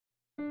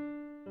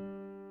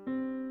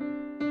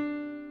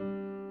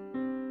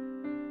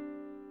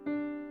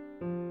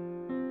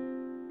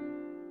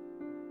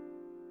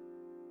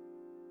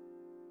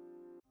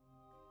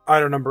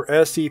Item number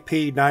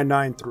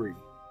SCP-993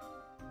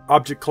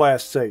 Object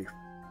Class Safe.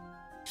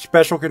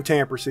 Special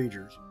Containment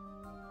Procedures.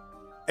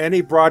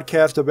 Any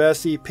broadcast of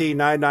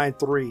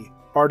SCP-993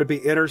 are to be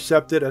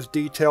intercepted as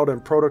detailed in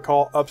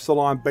Protocol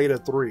Upsilon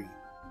Beta-3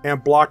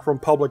 and blocked from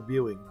public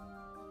viewing.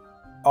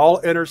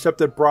 All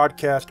intercepted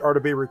broadcasts are to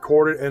be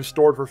recorded and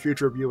stored for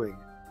future viewing.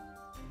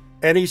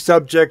 Any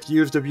subjects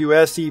used to view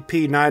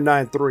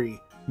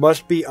SCP-993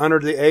 must be under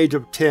the age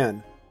of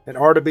 10 and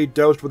are to be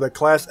dosed with a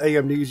Class A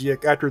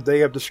amnesiac after they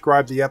have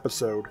described the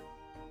episode.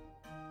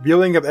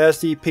 Viewing of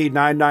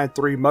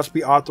SCP-993 must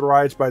be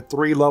authorized by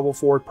 3 Level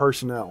 4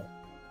 personnel.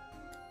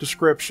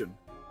 Description: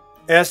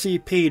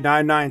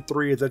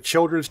 SCP-993 is a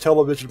children's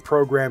television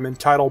program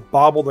entitled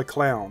Bobble the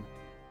Clown,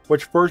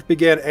 which first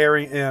began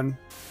airing in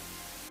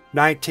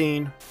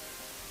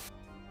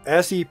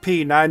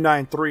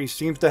SCP-993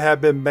 seems to have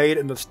been made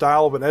in the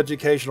style of an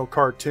educational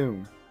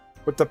cartoon,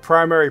 with the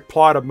primary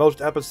plot of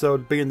most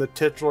episodes being the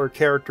titular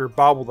character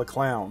Bobble the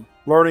Clown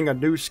learning a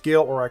new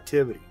skill or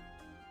activity.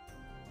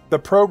 The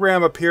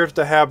program appears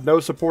to have no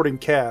supporting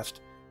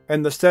cast,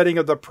 and the setting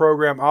of the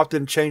program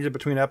often changes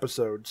between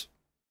episodes.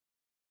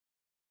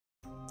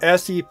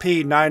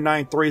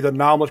 SCP-993's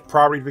anomalous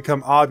properties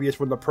become obvious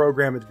when the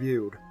program is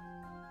viewed.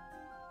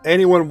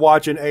 Anyone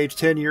watching aged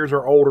 10 years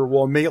or older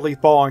will immediately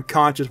fall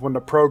unconscious when the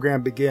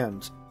program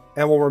begins,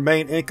 and will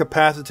remain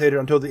incapacitated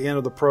until the end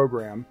of the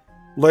program,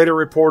 later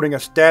reporting a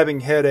stabbing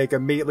headache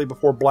immediately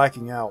before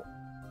blacking out.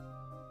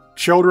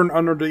 Children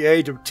under the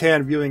age of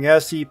 10 viewing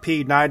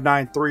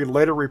SCP-993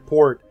 later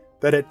report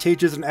that it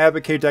teaches and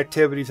advocates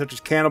activities such as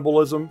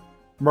cannibalism,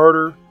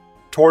 murder,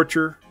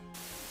 torture.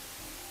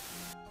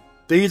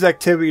 These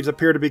activities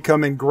appear to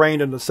become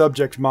ingrained in the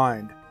subject's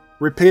mind.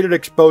 Repeated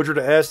exposure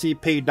to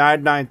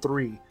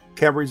SCP-993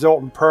 can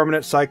result in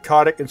permanent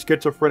psychotic and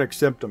schizophrenic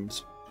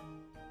symptoms.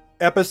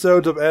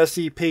 Episodes of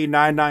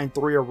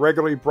SCP-993 are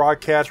regularly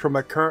broadcast from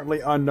a currently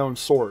unknown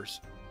source,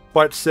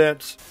 but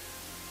since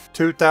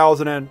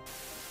 2000,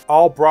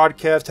 all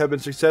broadcasts have been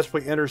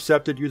successfully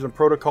intercepted using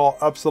Protocol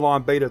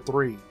Upsilon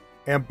Beta-3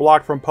 and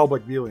blocked from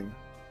public viewing.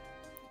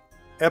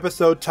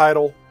 Episode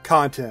Title: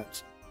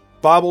 Contents: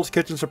 Bobble's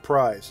Kitchen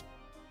Surprise.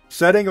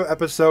 Setting of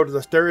episode is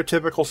a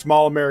stereotypical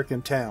small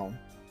American town.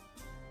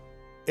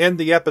 In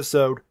the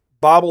episode,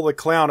 Bobble the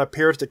Clown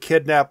appears to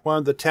kidnap one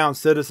of the town's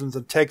citizens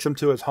and takes him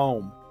to his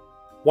home.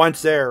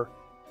 Once there,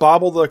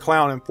 Bobble the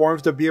Clown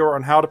informs the viewer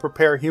on how to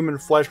prepare human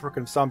flesh for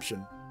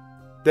consumption,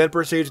 then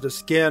proceeds to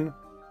skin,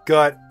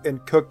 gut,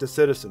 and cook the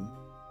citizen.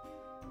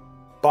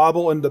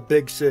 Bobble in the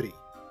Big City.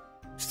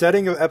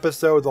 Setting of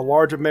episode is a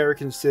large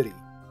American city,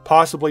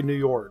 possibly New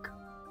York.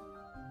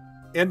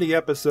 In the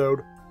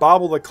episode,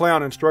 Bobble the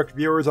Clown instructs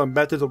viewers on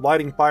methods of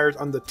lighting fires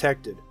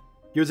undetected,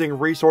 using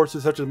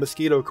resources such as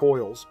mosquito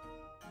coils.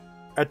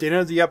 At the end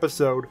of the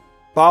episode,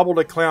 Bobble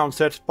the Clown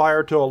sets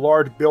fire to a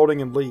large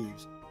building and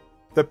leaves.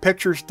 The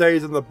picture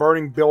stays in the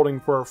burning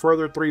building for a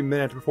further 3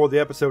 minutes before the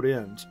episode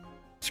ends.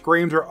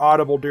 Screams are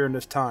audible during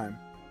this time.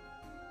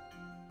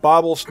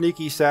 Bobble's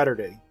Sneaky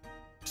Saturday.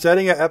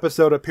 Setting of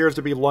episode appears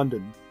to be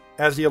London,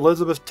 as the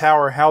Elizabeth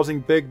Tower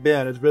housing Big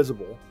Ben is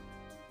visible.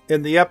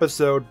 In the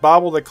episode,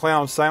 Bobble the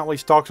Clown silently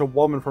stalks a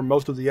woman for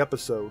most of the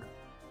episode.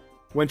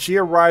 When she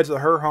arrives at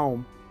her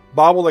home,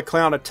 Bobble the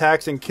Clown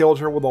attacks and kills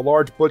her with a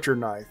large butcher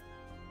knife.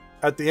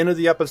 At the end of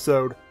the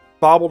episode,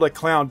 Bobble the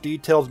Clown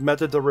details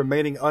methods of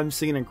remaining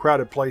unseen in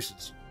crowded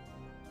places.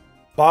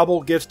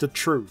 Bobble Gets the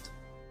Truth.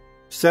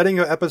 Setting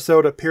of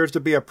episode appears to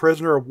be a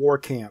prisoner of war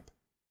camp.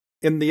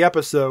 In the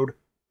episode,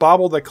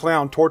 Bobble the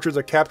Clown tortures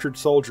a captured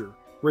soldier,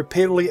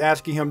 repeatedly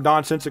asking him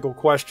nonsensical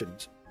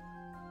questions.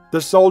 The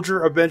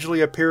soldier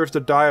eventually appears to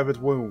die of his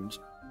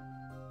wounds.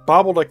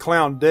 Bobble the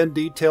Clown then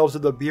details to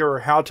the viewer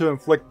how to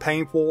inflict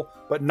painful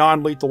but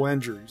non-lethal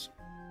injuries.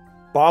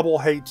 Bobble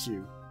Hates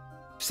You.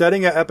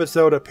 Setting of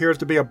episode appears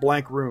to be a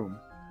blank room.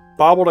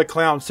 Bobble the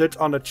Clown sits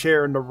on a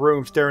chair in the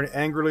room staring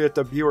angrily at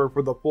the viewer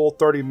for the full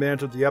 30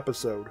 minutes of the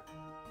episode.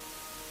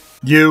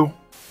 You.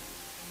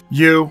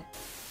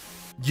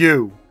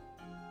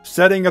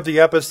 Setting of the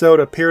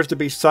episode appears to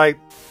be Site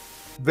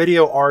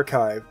Video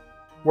Archive,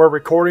 where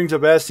recordings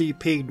of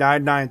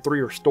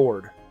SCP-993 are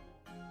stored.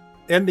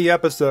 In the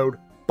episode,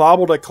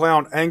 Bobble the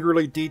Clown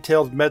angrily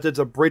details methods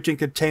of breaching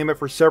containment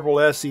for several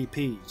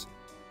SCPs.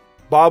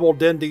 Bobble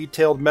then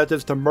details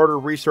methods to murder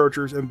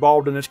researchers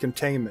involved in its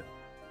containment,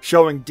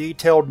 showing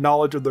detailed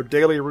knowledge of their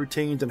daily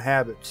routines and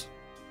habits.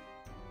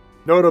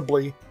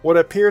 Notably, what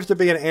appears to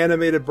be an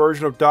animated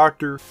version of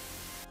Dr.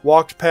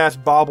 walks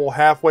past Bobble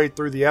halfway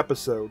through the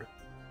episode.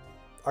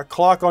 A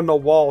clock on the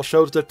wall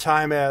shows the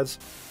time as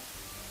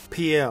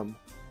PM.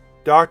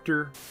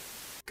 Dr.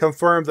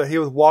 confirms that he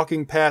was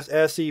walking past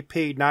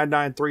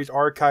SCP-993's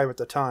archive at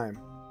the time.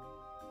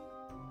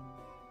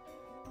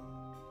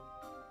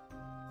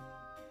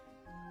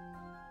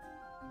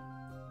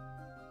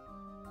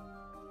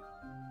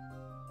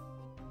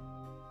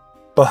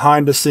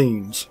 Behind the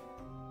scenes.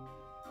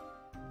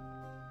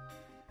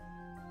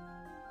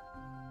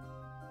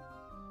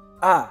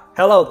 Ah,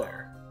 hello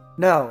there.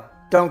 No,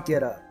 don't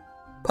get up.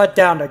 Put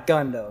down the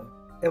gun though.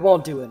 It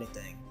won't do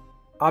anything.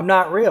 I'm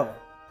not real.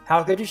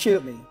 How could you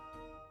shoot me?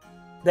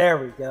 There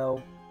we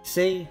go.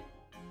 See?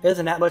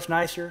 Isn't that much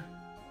nicer?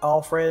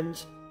 All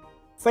friends?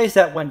 Face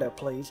that window,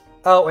 please.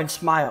 Oh, and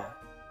smile.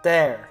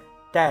 There.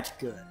 That's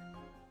good.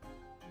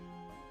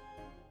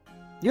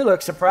 You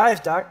look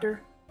surprised,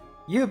 Doctor.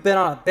 You've been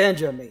on a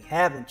binge of me,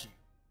 haven't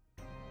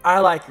you? I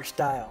like your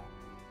style.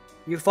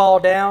 You fall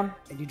down,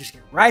 and you just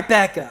get right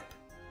back up.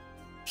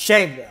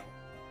 Shame, though.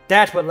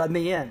 That's what let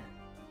me in.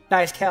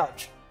 Nice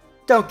couch.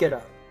 Don't get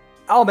up.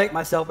 I'll make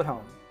myself at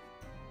home.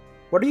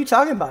 What are you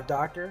talking about,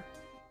 Doctor?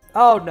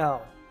 Oh,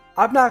 no.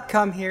 I've not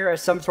come here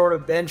as some sort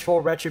of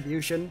vengeful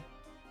retribution.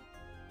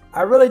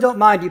 I really don't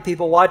mind you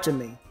people watching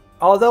me,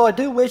 although I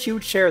do wish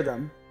you'd share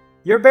them.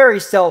 You're very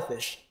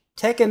selfish,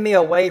 taking me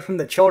away from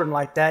the children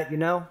like that, you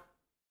know?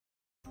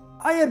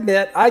 I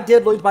admit I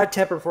did lose my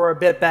temper for a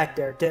bit back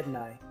there, didn't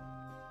I?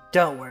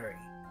 Don't worry.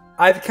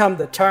 I've come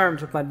to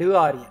terms with my new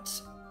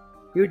audience.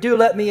 You do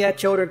let me at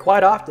children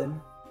quite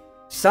often.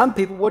 Some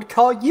people would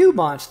call you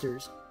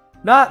monsters.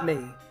 Not me.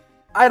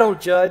 I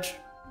don't judge.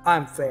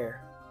 I'm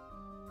fair.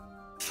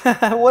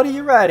 What are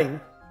you writing?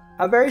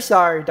 I'm very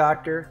sorry,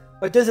 Doctor,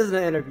 but this isn't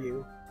an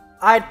interview.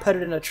 I'd put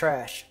it in the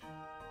trash.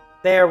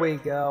 There we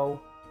go.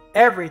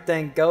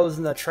 Everything goes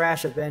in the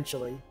trash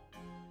eventually.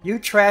 You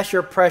trash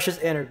your precious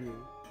interview.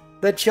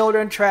 The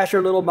children trash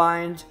your little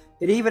minds,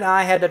 and even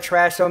I had to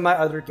trash some of my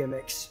other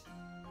gimmicks.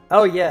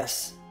 Oh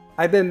yes,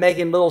 I've been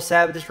making little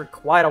savages for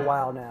quite a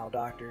while now,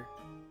 Doctor.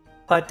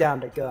 Put down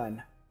the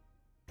gun.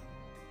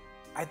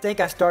 I think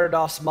I started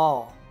off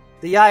small.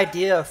 The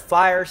idea of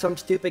fire some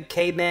stupid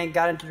caveman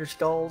got into their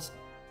skulls.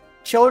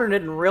 Children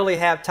didn't really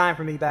have time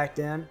for me back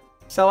then,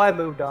 so I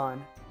moved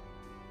on.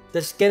 The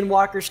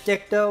skinwalker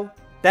stick though,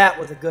 that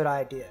was a good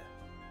idea.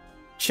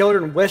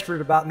 Children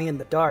whispered about me in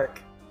the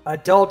dark.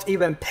 Adults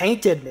even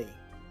painted me.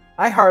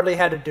 I hardly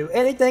had to do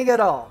anything at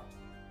all.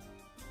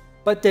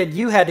 But then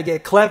you had to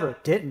get clever,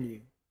 didn't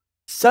you?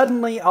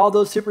 Suddenly all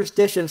those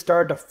superstitions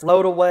started to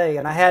float away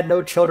and I had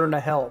no children to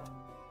help.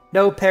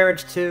 No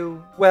parents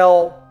to,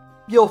 well,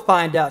 you'll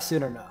find out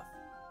soon enough.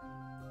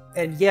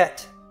 And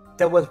yet,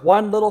 there was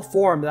one little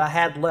form that I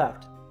had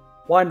left.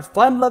 One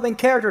fun-loving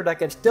character that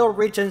could still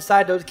reach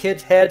inside those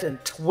kids' heads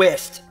and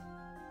twist.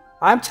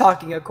 I'm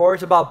talking, of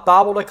course, about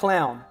Bobble the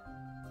Clown.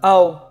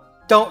 Oh,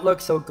 don't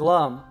look so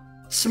glum.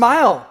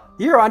 Smile!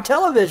 You're on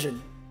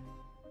television!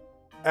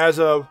 As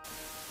of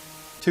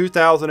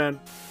 2000,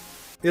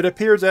 it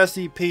appears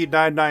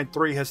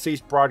SCP-993 has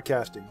ceased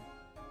broadcasting.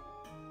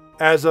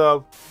 As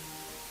of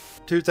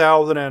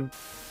 2000,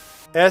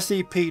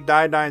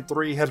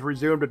 SCP-993 has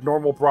resumed its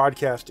normal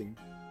broadcasting.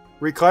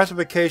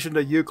 Reclassification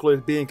to Euclid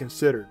is being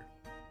considered.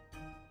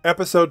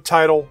 Episode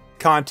title,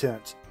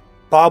 contents: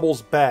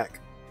 Bobble's back.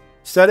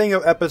 Setting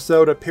of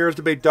episode appears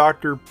to be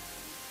Dr.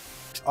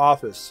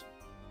 office.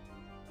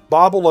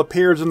 Bobble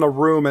appears in the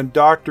room and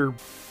Dr.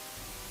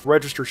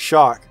 registers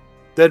shock,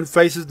 then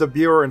faces the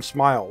viewer and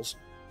smiles.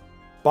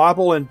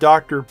 Bobble and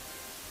Dr.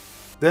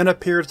 then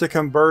appears to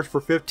converse for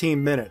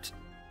 15 minutes,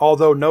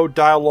 although no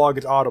dialogue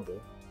is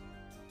audible.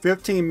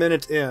 15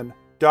 minutes in,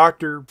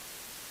 Dr.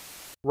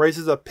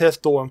 raises a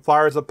pistol and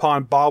fires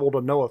upon Bobble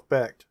to no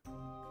effect.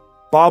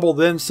 Bobble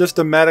then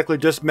systematically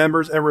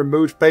dismembers and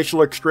removes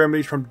facial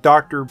extremities from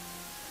Dr.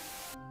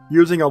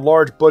 using a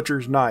large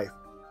butcher's knife.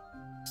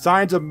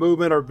 Signs of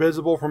movement are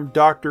visible from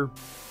Dr.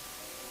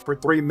 for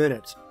 3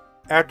 minutes,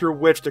 after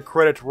which the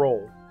credits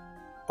roll.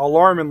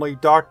 Alarmingly,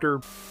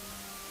 Dr.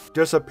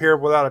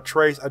 disappeared without a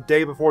trace a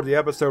day before the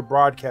episode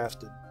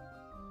broadcasted.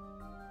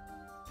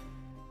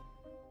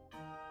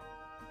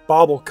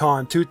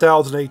 Bobblecon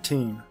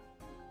 2018.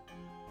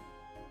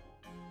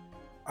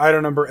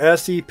 Item number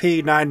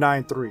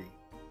SCP-993.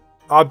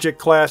 Object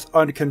Class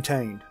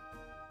Uncontained.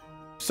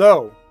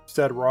 So,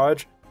 said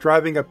Raj,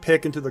 driving a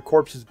pick into the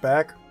corpse's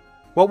back,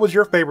 what was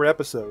your favorite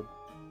episode?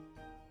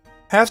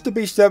 Has to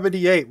be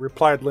 78,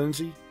 replied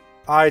Lindsay,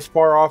 eyes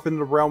far off into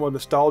the realm of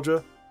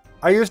nostalgia.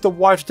 I used to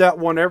watch that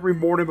one every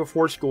morning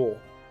before school.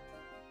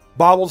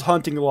 Bobble's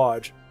Hunting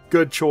Lodge.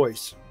 Good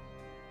choice.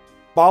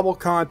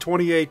 Bobblecon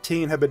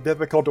 2018 had been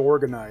difficult to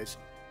organize.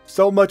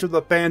 So much of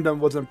the fandom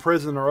was in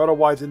prison or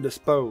otherwise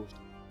indisposed,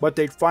 but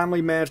they'd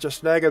finally managed to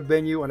snag a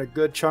venue and a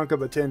good chunk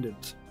of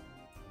attendance.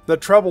 The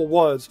trouble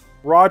was,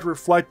 Raj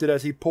reflected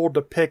as he pulled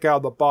the pick out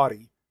of the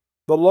body.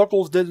 The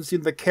locals didn't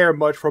seem to care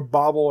much for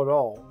Bobble at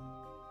all.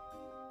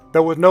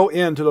 There was no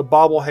end to the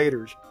Bobble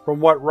haters, from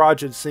what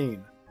Raj had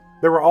seen.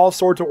 There were all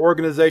sorts of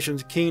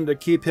organizations keen to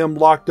keep him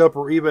locked up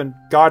or even,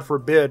 God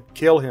forbid,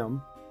 kill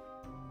him.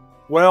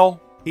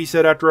 Well, he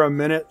said after a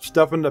minute,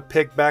 stuffing the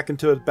pick back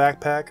into his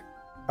backpack,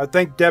 I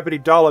think Deputy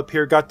Dollop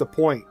here got the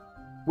point.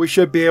 We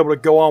should be able to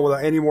go on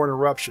without any more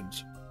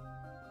interruptions.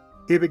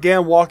 He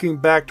began walking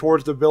back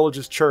towards the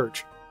village's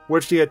church,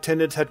 which the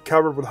attendants had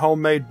covered with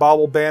homemade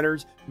Bobble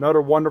banners and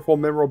other wonderful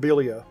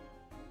memorabilia.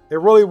 It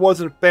really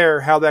wasn't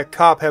fair how that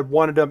cop had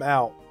wanted them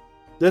out.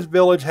 This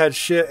village had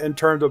shit in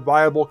terms of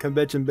viable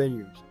convention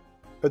venues.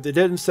 If they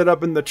didn't set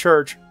up in the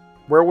church,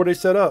 where would they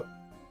set up?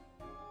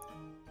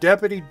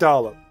 Deputy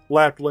Dollop,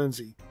 laughed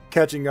Lindsay,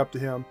 catching up to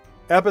him.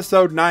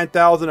 Episode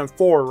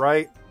 9004,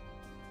 right?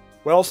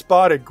 Well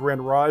spotted,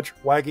 grinned Raj,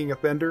 wagging a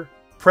fender.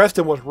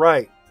 Preston was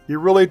right. You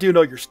really do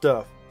know your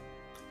stuff.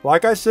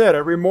 Like I said,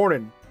 every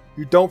morning,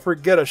 you don't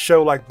forget a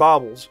show like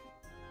Bobble's.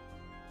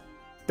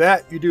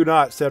 That you do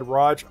not, said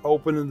Raj,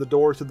 opening the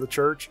doors to the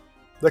church.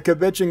 The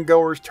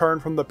convention-goers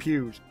turned from the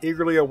pews,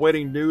 eagerly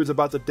awaiting news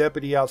about the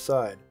deputy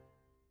outside.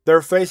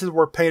 Their faces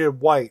were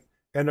painted white,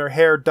 and their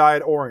hair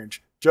dyed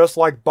orange, just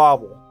like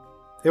Bobble.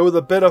 It was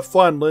a bit of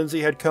fun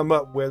Lindsay had come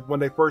up with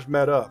when they first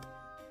met up.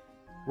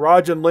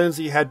 Raj and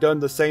Lindsay had done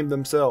the same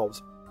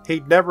themselves.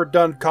 He'd never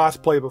done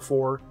cosplay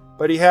before,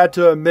 but he had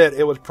to admit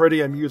it was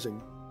pretty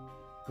amusing.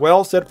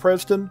 Well, said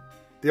Preston,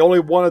 the only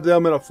one of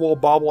them in a full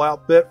Bobble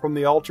outfit from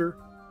the altar.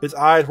 His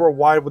eyes were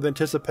wide with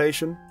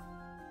anticipation.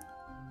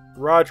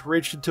 Raj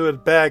reached into his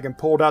bag and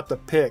pulled out the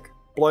pick,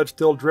 blood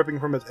still dripping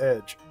from its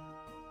edge.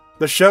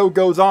 The show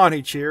goes on,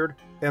 he cheered,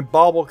 and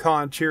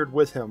Bobblecon cheered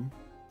with him.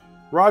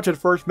 Raj had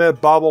first met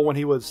Bobble when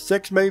he was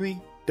 6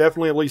 maybe?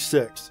 Definitely at least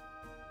 6.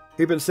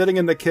 He'd been sitting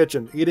in the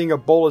kitchen, eating a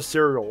bowl of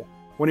cereal,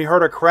 when he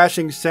heard a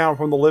crashing sound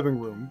from the living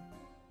room.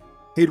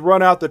 He'd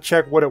run out to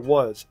check what it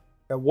was,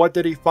 and what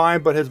did he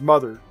find but his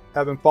mother,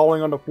 having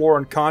fallen on the floor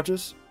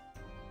unconscious?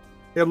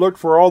 It looked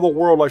for all the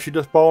world like she'd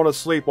just fallen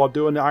asleep while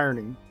doing the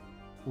ironing.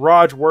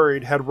 Raj,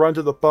 worried, had run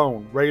to the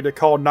phone, ready to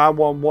call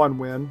 911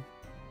 when…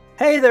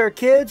 Hey there,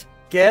 kids!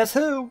 Guess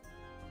who?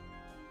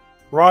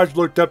 Raj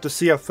looked up to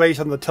see a face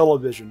on the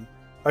television,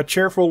 a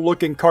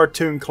cheerful-looking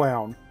cartoon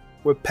clown,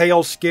 with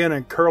pale skin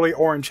and curly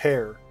orange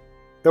hair.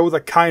 There was a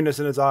kindness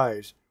in his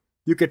eyes.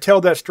 You could tell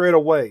that straight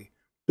away.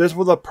 This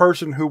was a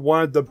person who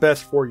wanted the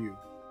best for you.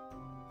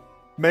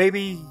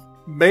 Maybe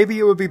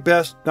it would be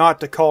best not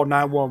to call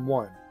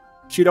 911.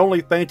 She'd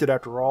only fainted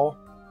after all,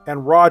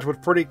 and Raj was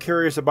pretty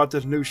curious about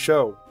this new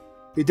show.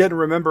 He didn't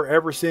remember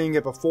ever seeing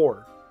it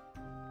before.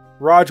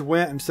 Raj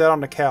went and sat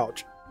on the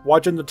couch,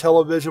 watching the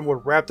television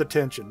with rapt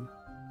attention.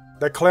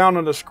 The clown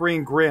on the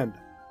screen grinned,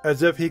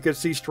 as if he could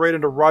see straight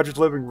into Raj's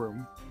living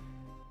room.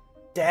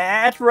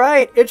 That's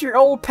right, it's your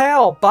old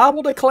pal,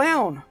 Bobble the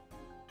Clown.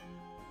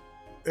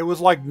 It was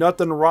like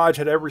nothing Raj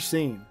had ever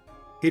seen.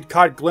 He'd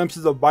caught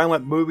glimpses of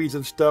violent movies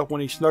and stuff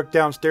when he snuck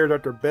downstairs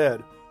after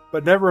bed,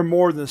 but never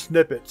more than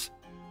snippets.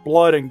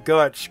 Blood and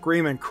guts,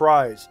 scream and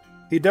cries.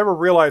 He'd never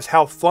realized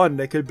how fun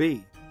they could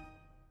be.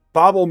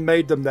 Bobble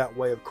made them that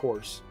way, of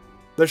course.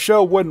 The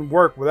show wouldn't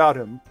work without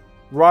him.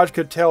 Raj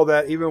could tell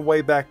that even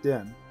way back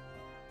then.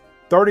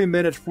 30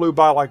 minutes flew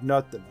by like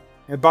nothing,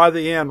 and by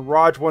the end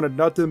Raj wanted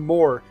nothing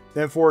more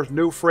than for his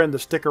new friend to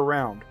stick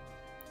around.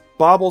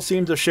 Bobble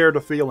seemed to share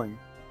the feeling,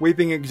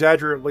 weeping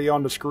exaggeratedly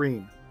on the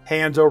screen,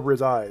 hands over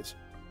his eyes.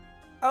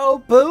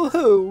 Oh,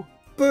 boo-hoo!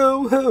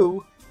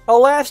 Boo-hoo!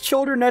 Alas,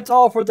 children, that's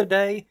all for the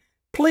day.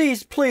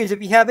 Please, please,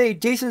 if you have any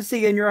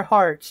decency in your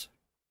hearts.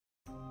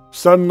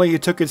 Suddenly he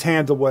took his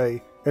hands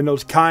away, and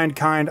those kind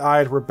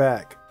eyes were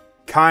back.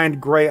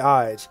 Kind gray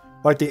eyes,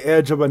 like the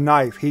edge of a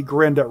knife. He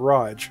grinned at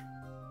Raj.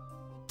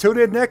 Tune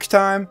in next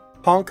time!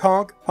 Honk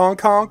honk, honk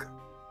honk!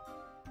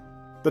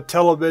 The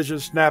television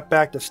snapped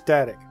back to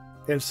static,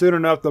 and soon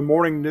enough the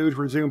morning news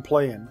resumed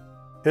playing.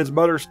 His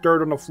mother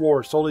stirred on the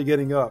floor, slowly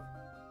getting up.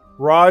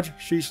 Raj,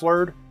 she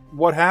slurred,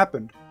 what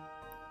happened?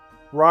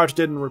 Raj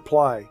didn't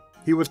reply.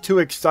 He was too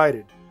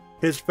excited,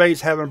 his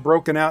face having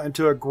broken out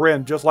into a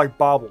grin just like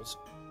Bobble's.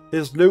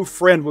 His new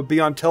friend would be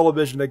on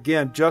television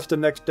again just the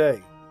next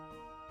day.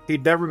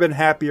 He'd never been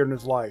happier in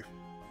his life.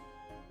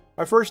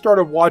 I first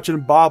started watching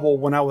Bobble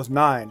when I was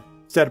 9,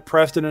 said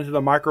Preston into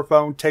the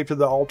microphone taped to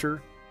the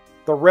altar,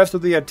 the rest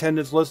of the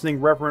attendants listening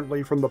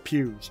reverently from the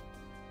pews.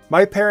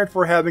 My parents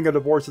were having a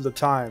divorce at the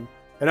time,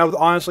 and I was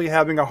honestly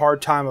having a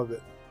hard time of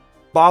it.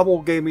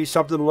 Bobble gave me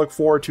something to look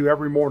forward to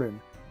every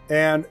morning,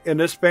 and in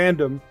this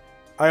fandom,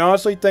 I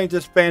honestly think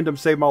this fandom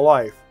saved my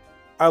life.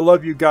 I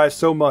love you guys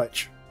so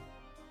much.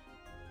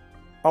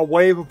 A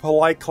wave of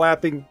polite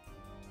clapping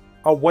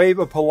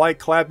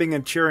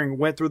and cheering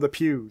went through the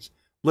pews.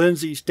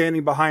 Lindsay,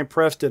 standing behind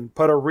Preston,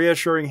 put a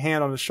reassuring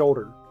hand on his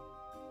shoulder.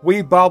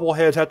 We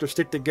bobbleheads have to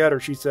stick together,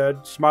 she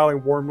said,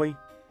 smiling warmly.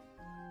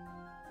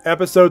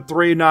 Episode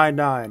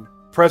 399.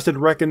 Preston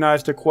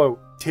recognized the quote,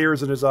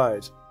 tears in his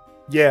eyes.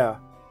 Yeah,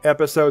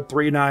 Episode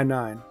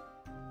 399.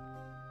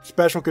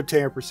 Special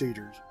Containment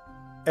Procedures.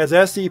 As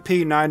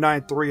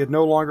SCP-993 is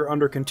no longer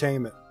under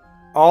containment,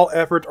 all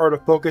efforts are to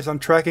focus on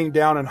tracking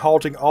down and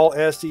halting all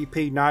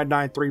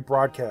SCP-993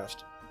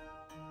 broadcasts.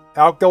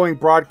 Outgoing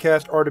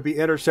broadcasts are to be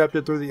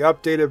intercepted through the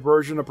updated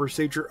version of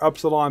Procedure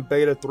Upsilon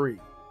Beta 3.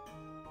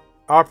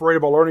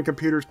 Operated by Learning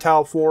Computers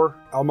Tau 4,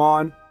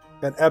 Almon,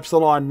 and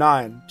Epsilon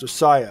 9,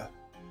 Josiah.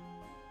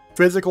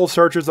 Physical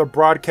searches of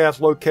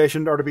broadcast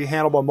locations are to be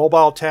handled by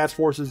Mobile Task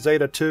Forces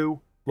Zeta 2,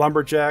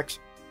 Lumberjacks,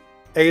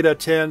 Eta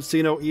 10,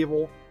 See No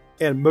Evil,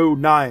 and Mu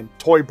 9,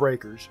 Toy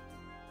Breakers.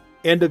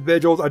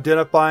 Individuals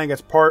identifying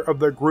as part of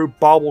the group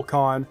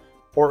Bobblecon,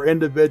 or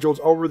individuals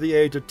over the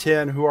age of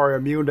 10 who are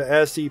immune to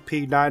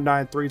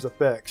SCP-993's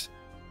effects,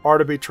 are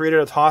to be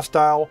treated as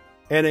hostile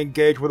and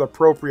engaged with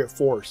appropriate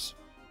force.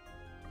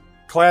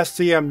 Class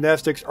C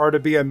amnestics are to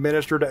be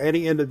administered to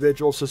any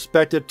individual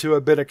suspected to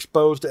have been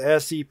exposed to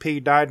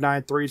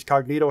SCP-993's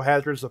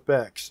cognitohazardous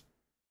effects.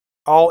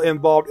 All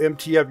involved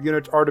MTF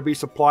units are to be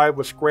supplied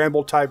with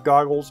scramble-type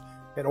goggles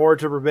in order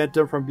to prevent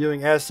them from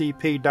viewing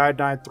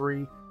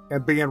SCP-993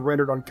 and being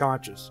rendered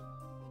unconscious.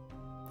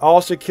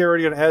 All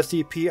security on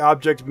SCP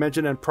objects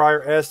mentioned in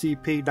prior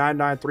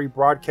SCP-993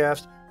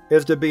 broadcasts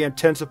is to be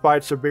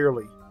intensified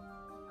severely.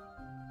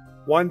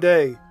 One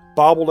day,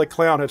 Bobble the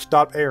Clown had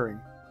stopped airing.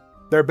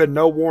 There had been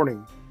no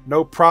warning,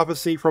 no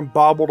prophecy from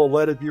Bobble to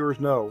let his viewers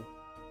know.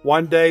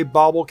 One day,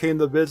 Bobble came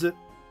to visit,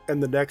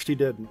 and the next he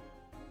didn't.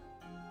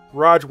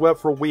 Raj wept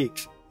for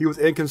weeks. He was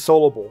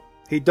inconsolable.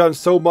 He'd done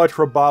so much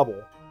for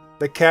Bobble.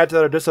 The cats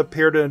that had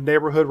disappeared in the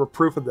neighborhood were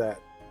proof of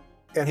that.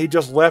 And he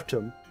just left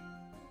him.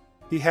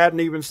 He hadn't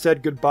even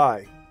said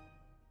goodbye.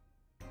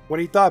 When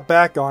he thought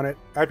back on it,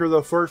 after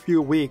the first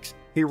few weeks,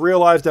 he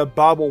realized that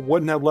Bobble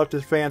wouldn't have left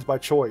his fans by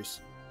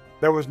choice.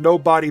 There was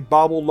nobody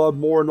Bobble loved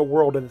more in the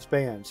world than his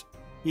fans.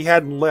 He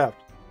hadn't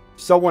left.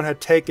 Someone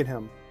had taken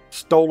him,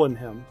 stolen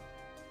him.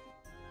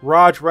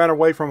 Raj ran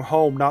away from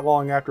home not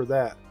long after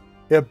that.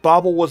 If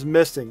Bobble was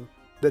missing,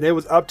 then it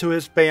was up to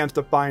his fans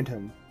to find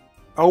him.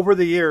 Over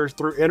the years,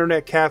 through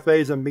internet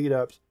cafes and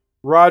meetups,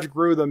 Raj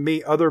grew to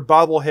meet other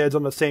bobbleheads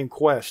on the same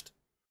quest.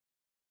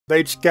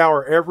 They'd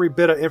scour every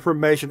bit of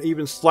information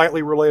even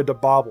slightly related to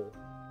Bobble,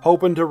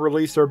 hoping to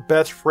release their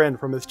best friend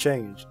from his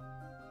chains.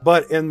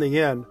 But in the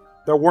end,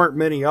 there weren't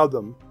many of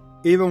them.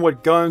 Even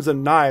with guns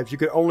and knives, you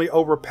could only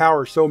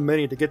overpower so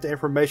many to get the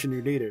information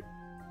you needed.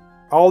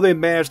 All they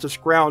managed to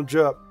scrounge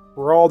up,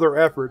 for all their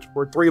efforts,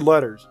 were 3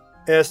 letters: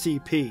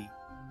 SCP.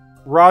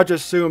 Raj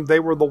assumed they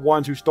were the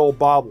ones who stole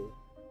Bobble,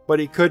 but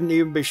he couldn't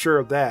even be sure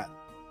of that.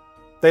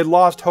 They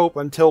lost hope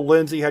until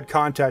Lindsay had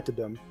contacted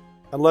them,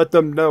 and let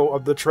them know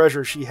of the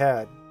treasure she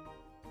had.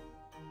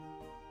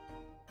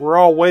 "We're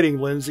all waiting,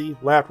 Lindsay,"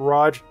 laughed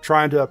Raj,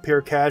 trying to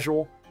appear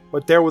casual,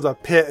 but there was a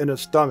pit in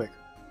his stomach.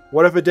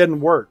 What if it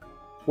didn't work?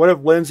 What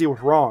if Lindsay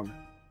was wrong?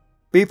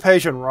 "Be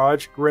patient,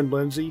 Raj," grinned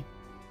Lindsay.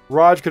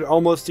 Raj could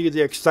almost see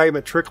the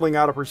excitement trickling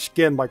out of her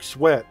skin like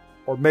sweat,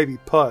 or maybe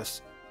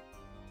pus.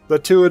 The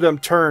two of them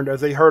turned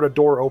as they heard a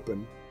door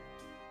open.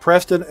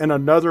 Preston and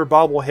another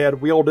bobblehead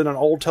wheeled in an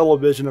old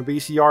television and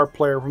VCR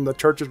player from the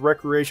church's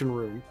recreation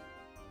room.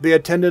 The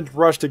attendants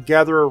rushed to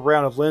gather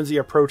around as Lindsay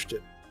approached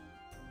it.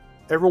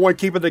 "Everyone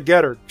keep it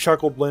together,"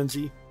 chuckled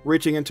Lindsay,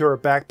 reaching into her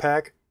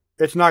backpack.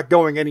 "It's not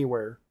going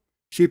anywhere."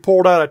 She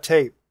pulled out a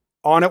tape.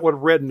 On it was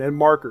written in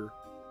marker,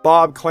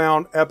 "Bob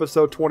Clown,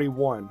 Episode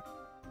 21.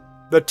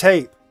 The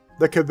tape!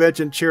 The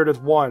convention cheered as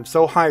one,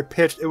 so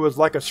high-pitched it was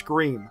like a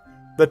scream.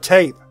 The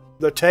tape!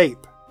 The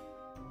tape!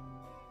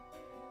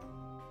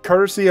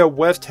 "Courtesy of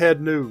West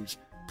Head News.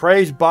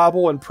 Praise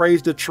Bobble and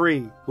praise the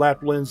tree,"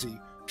 laughed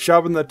Lindsay,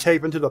 shoving the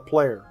tape into the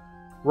player.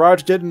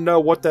 Raj didn't know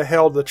what the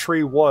hell the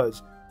tree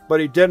was, but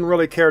he didn't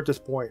really care at this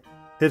point.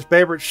 His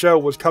favorite show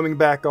was coming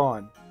back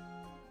on.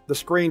 The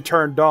screen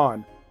turned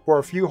on. For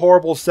a few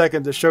horrible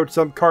seconds it showed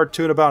some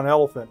cartoon about an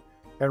elephant,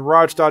 and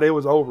Raj thought it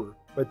was over,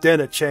 but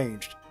then it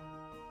changed.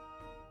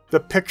 The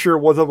picture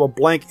was of a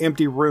blank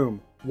empty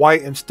room,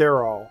 white and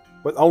sterile,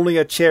 with only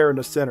a chair in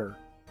the center.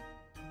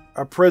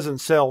 A prison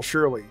cell,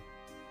 surely.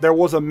 There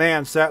was a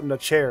man sat in the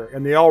chair,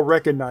 and they all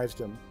recognized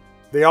him.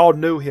 They all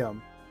knew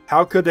him.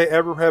 How could they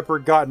ever have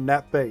forgotten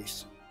that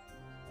face?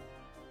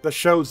 The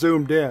show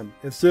zoomed in,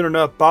 and soon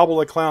enough Bobble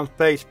the Clown's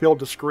face filled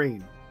the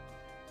screen.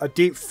 A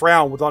deep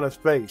frown was on his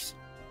face.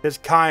 His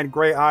kind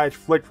gray eyes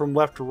flicked from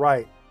left to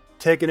right,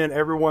 taking in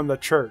everyone in the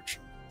church.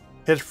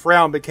 His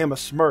frown became a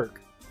smirk,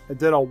 and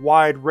then a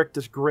wide,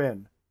 rictus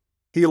grin.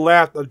 He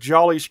laughed a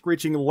jolly,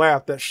 screeching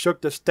laugh that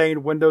shook the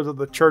stained windows of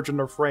the church in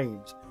their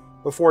frames,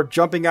 before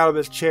jumping out of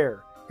his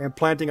chair and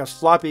planting a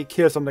sloppy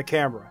kiss on the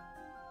camera.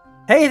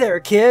 "Hey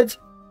there, kids,"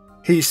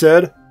 he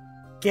said.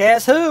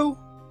 "Guess who?"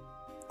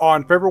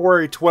 On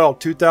February 12,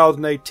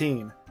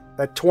 2018,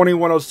 at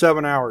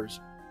 21:07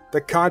 hours, the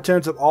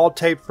contents of all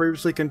tapes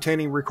previously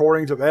containing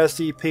recordings of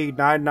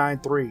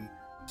SCP-993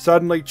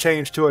 suddenly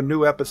changed to a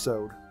new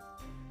episode.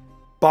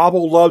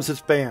 Bobble loves his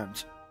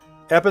fans.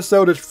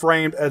 Episode is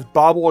framed as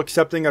Bobble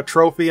accepting a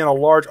trophy in a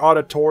large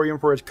auditorium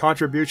for his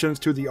contributions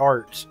to the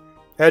arts,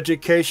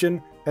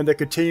 education, and the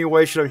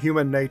continuation of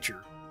human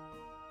nature.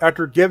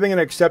 After giving an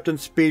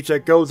acceptance speech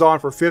that goes on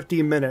for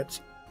 50 minutes,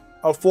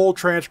 a full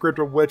transcript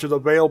of which is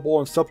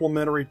available in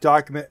Supplementary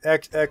Document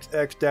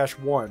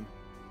XXX-1,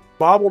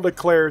 Bobble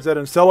declares that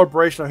in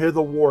celebration of his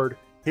award,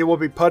 he will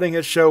be putting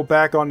his show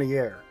back on the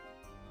air.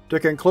 To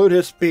conclude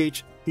his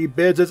speech, he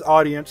bids his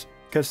audience,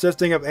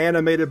 consisting of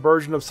animated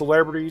versions of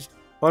celebrities,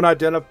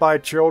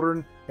 unidentified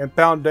children, and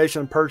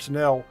Foundation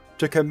personnel,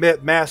 to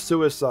commit mass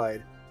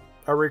suicide,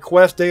 a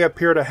request they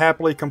appear to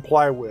happily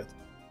comply with.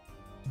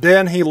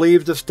 Then he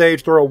leaves the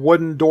stage through a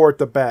wooden door at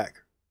the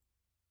back.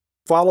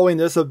 Following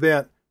this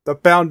event, the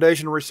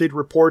Foundation received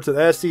reports that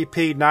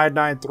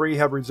SCP-993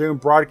 have resumed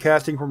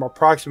broadcasting from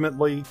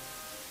approximately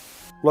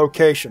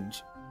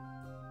locations.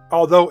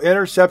 Although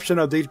interception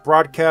of these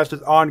broadcasts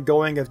is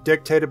ongoing as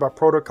dictated by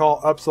Protocol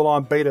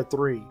Upsilon Beta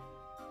 3,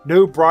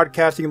 new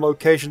broadcasting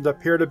locations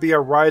appear to be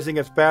arising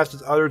as fast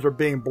as others are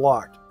being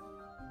blocked.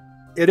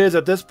 It is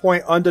at this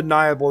point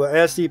undeniable that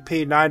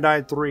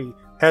SCP-993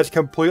 has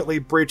completely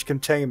breached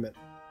containment.